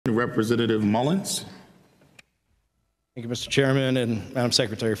Representative Mullins. Thank you, Mr. Chairman and Madam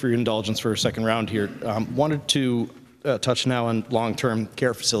Secretary, for your indulgence for a second round here. Wanted to touch now on long-term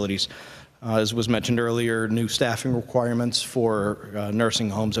care facilities. As was mentioned earlier, new staffing requirements for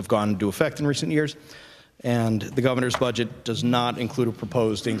nursing homes have gone into effect in recent years, and the governor's budget does not include a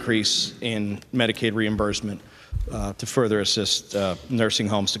proposed increase in Medicaid reimbursement to further assist nursing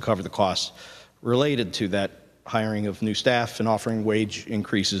homes to cover the costs related to that hiring of new staff and offering wage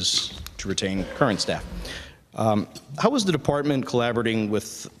increases to retain current staff. How is the department collaborating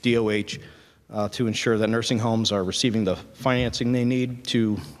with DOH to ensure that nursing homes are receiving the financing they need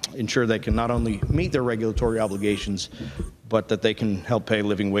to ensure they can not only meet their regulatory obligations, but that they can help pay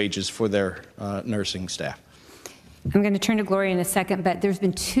living wages for their nursing staff? I'm going to turn to Gloria in a second, but there's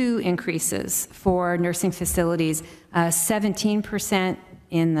been two increases for nursing facilities, 17%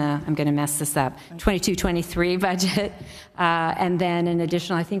 in the, I'm going to mess this up, 22-23 budget, and then an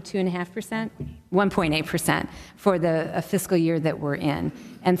additional, I think, 2.5%, 1.8% for the fiscal year that we're in.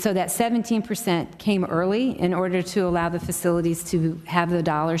 And so that 17% came early in order to allow the facilities to have the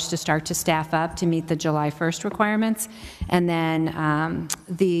dollars to start to staff up to meet the July 1st requirements. And then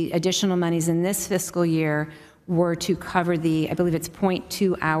the additional monies in this fiscal year were to cover the, I believe it's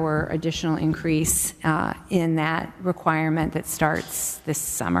 0.2 hour additional increase in that requirement that starts this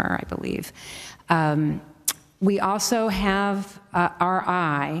summer, I believe. We also have our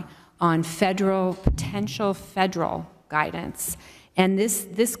eye on potential federal guidance, and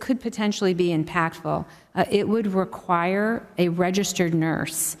this could potentially be impactful. It would require a registered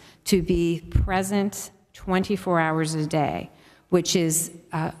nurse to be present 24 hours a day, which is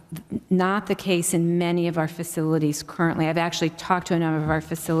not the case in many of our facilities currently. I've actually talked to a number of our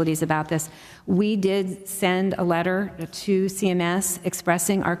facilities about this. We did send a letter to CMS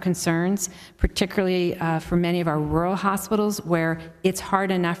expressing our concerns, particularly for many of our rural hospitals where it's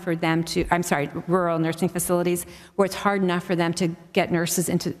hard enough for them to, rural nursing facilities, where it's hard enough for them to get nurses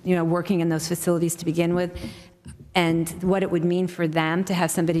into, working in those facilities to begin with, and what it would mean for them to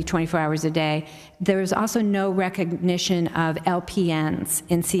have somebody 24 hours a day. There's also no recognition of LPNs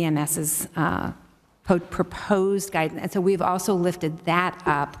in CMS's proposed guidance, and so we've also lifted that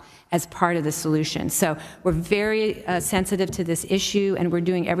up as part of the solution. So we're very sensitive to this issue, and we're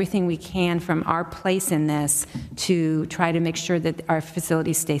doing everything we can from our place in this to try to make sure that our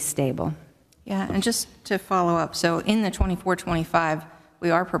facilities stay stable. Yeah, and just to follow up, so in the 24-25, we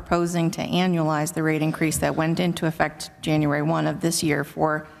are proposing to annualize the rate increase that went into effect January 1 of this year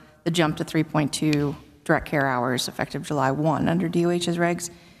for the jump to 3.2 direct care hours effective July 1 under DOH's regs.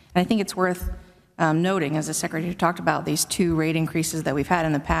 And I think it's worth noting, as the Secretary talked about, these two rate increases that we've had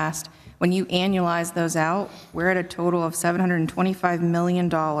in the past. When you annualize those out, we're at a total of $725 million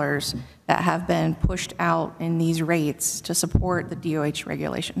that have been pushed out in these rates to support the DOH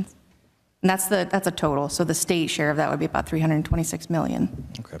regulations. And that's a total. So the state share of that would be about $326 million.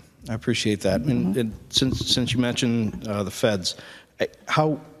 Okay, I appreciate that. And since you mentioned the feds,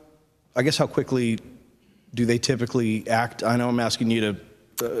 how quickly do they typally act? I know I'm asking you to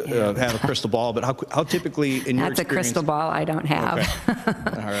have a crystal ball, but how typically in your experience? That's a crystal ball I don't have.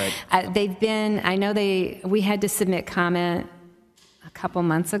 Okay. All right. I know we had to submit comment a couple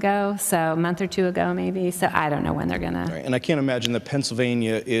months ago, so a month or two ago maybe. So I don't know when they're gonna. Right. And I can't imagine that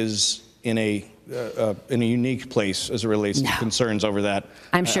Pennsylvania is in a unique place as it relates to concerns over that.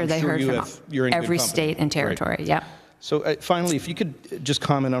 I'm sure they heard from every state and territory. Right. Yep. So finally, if you could just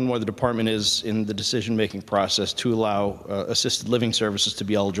comment on where the department is in the decision-making process to allow assisted living services to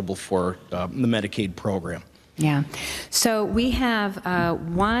be eligible for the Medicaid program. Yeah. So we have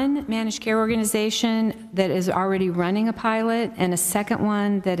one managed care organization that is already running a pilot, and a second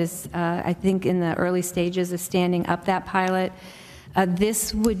one that is, I think, in the early stages of standing up that pilot.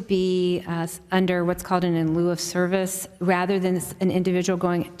 This would be under what's called an in lieu of service, rather than an individual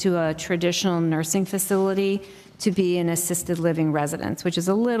going to a traditional nursing facility to be an assisted living residence, which is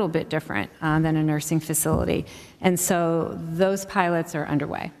a little bit different than a nursing facility. And so those pilots are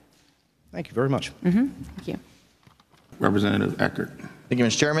underway. Thank you very much. Thank you. Representative Ecker. Thank you,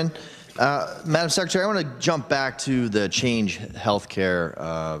 Mr. Chairman. Madam Secretary, I want to jump back to the Change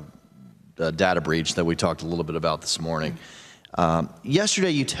Healthcare data breach that we talked a little bit about this morning. Yesterday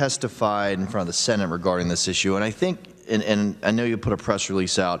you testified in front of the Senate regarding this issue, and I think, and I know you put a press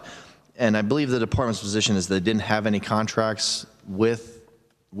release out, and I believe the department's position is they didn't have any contracts with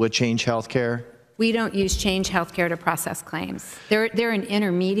Change Healthcare. We don't use Change Healthcare to process claims. They're an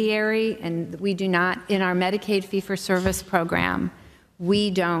intermediary, and we do not, in our Medicaid fee-for-service program, we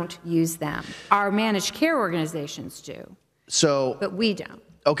don't use them. Our managed care organizations do, but we don't.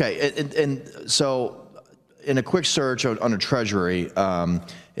 Okay, and so in a quick search on a Treasury,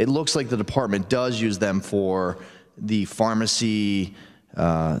 it looks like the department does use them for the pharmacy,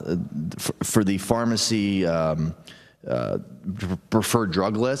 preferred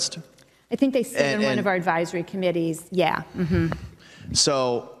drug list. I think they sit on one of our advisory committees, yeah.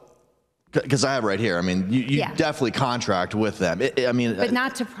 So, because I have right here, I mean, you Yeah. definitely contract with them. But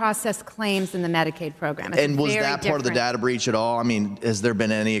not to process claims in the Medicaid program. It's and was very that part of the different. data breach at all? I mean, has there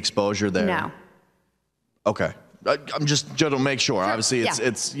been any exposure there? No. Okay. I'm just to make sure. Sure, Obviously, yeah.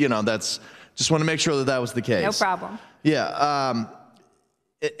 it's just want to make sure that that was the case. No problem. Yeah.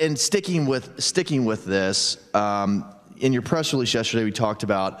 And sticking with this, in your press release yesterday, we talked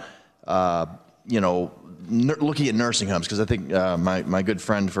about, looking at nursing homes, because I think my good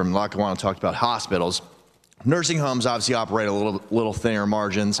friend from Lackawanna talked about hospitals. Nursing homes obviously operate a little thinner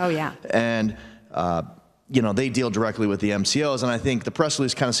margins. Oh, yeah. And, they deal directly with the MCOs. And I think the press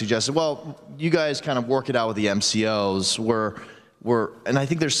release kind of suggested, well, you guys kind of work it out with the MCOs. And I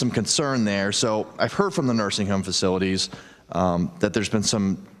think there's some concern there. So I've heard from the nursing home facilities that there's been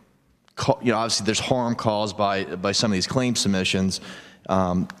some, obviously there's harm caused by some of these claim submissions.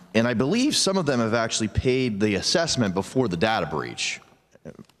 And I believe some of them have actually paid the assessment before the data breach.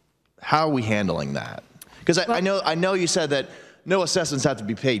 How are we handling that? Because I know you said that no assessments have to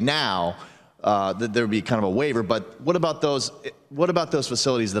be paid now, that there would be kind of a waiver. But what about those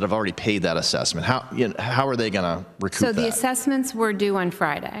facilities that have already paid that assessment? How are they going to recoup So that? the assessments were due on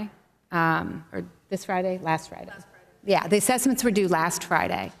Friday, or this Friday, last Friday. Yeah, the assessments were due last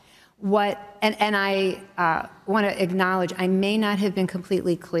Friday. And I want to acknowledge, I may not have been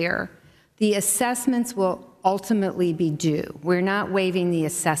completely clear. The assessments will ultimately be due. We're not waiving the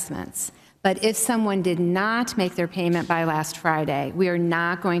assessments. But if someone did not make their payment by last Friday, we are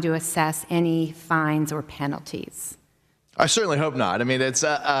not going to assess any fines or penalties. I certainly hope not. I mean, it's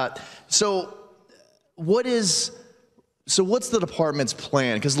what's the department's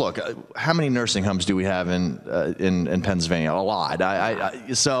plan? Because look, how many nursing homes do we have in Pennsylvania? A lot.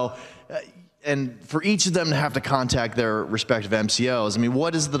 And for each of them to have to contact their respective MCOs, I mean,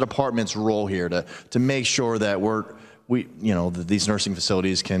 what is the department's role here to make sure that that these nursing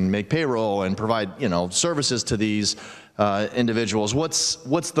facilities can make payroll and provide services to these individuals?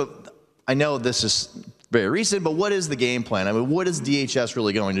 I know this is very recent, but what is the game plan? I mean, what is DHS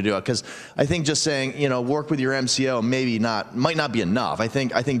really going to do? Because I think just saying, work with your MCO might not be enough. I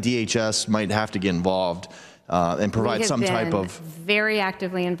think DHS might have to get involved and provide some type of. Very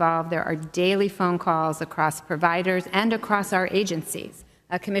actively involved. There are daily phone calls across providers and across our agencies.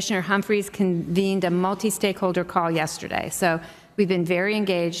 Commissioner Humphreys convened a multi-stakeholder call yesterday. So we've been very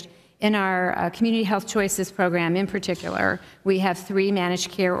engaged. In our Community Health Choices program in particular, we have 3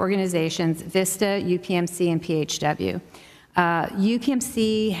 managed care organizations, VISTA, UPMC, and PHW.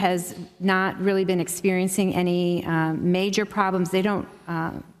 UPMC has not really been experiencing any major problems. They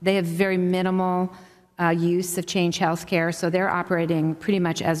have very minimal use of Change Healthcare, so they're operating pretty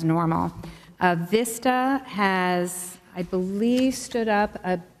much as normal. VISTA has, I believe, stood up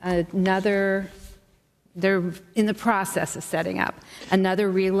they're in the process of setting up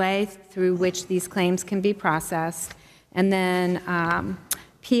another relay through which these claims can be processed. And then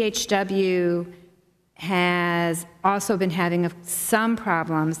PHW has also been having some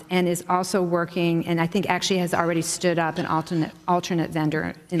problems and is also working, and I think actually has already stood up an alternate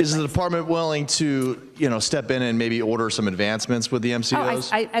vendor. Is the department willing to, step in and maybe order some advancements with the MCOs?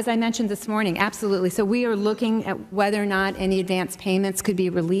 Oh, as I mentioned this morning, absolutely. So we are looking at whether or not any advance payments could be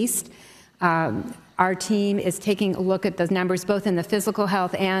released. Our team is taking a look at those numbers, both in the physical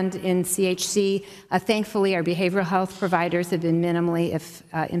health and in CHC. Thankfully, our behavioral health providers have been minimally, if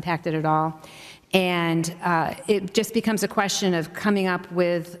impacted at all. And it just becomes a question of coming up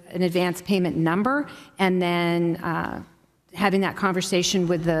with an advance payment number and then having that conversation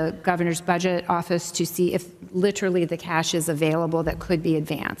with the governor's budget office to see if literally the cash is available that could be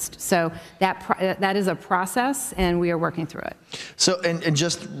advanced. So that is a process, and we are working through it. So, and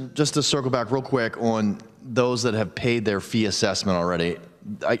just to circle back real quick on those that have paid their fee assessment already,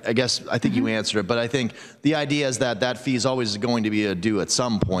 I think you answered it, but I think the idea is that fee is always going to be due at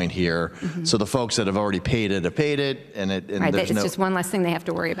some point here. So the folks that have already paid it have paid it, and Right, there's it's just one less thing they have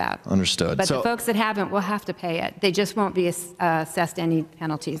to worry about. Understood. But the folks that haven't will have to pay it. They just won't be assessed any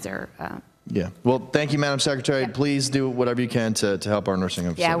penalties or. Yeah. Well, thank you, Madam Secretary. Yep. Please do whatever you can to help our nursing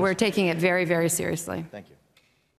home Yeah, facilities. we're taking it very, very seriously. Thank you.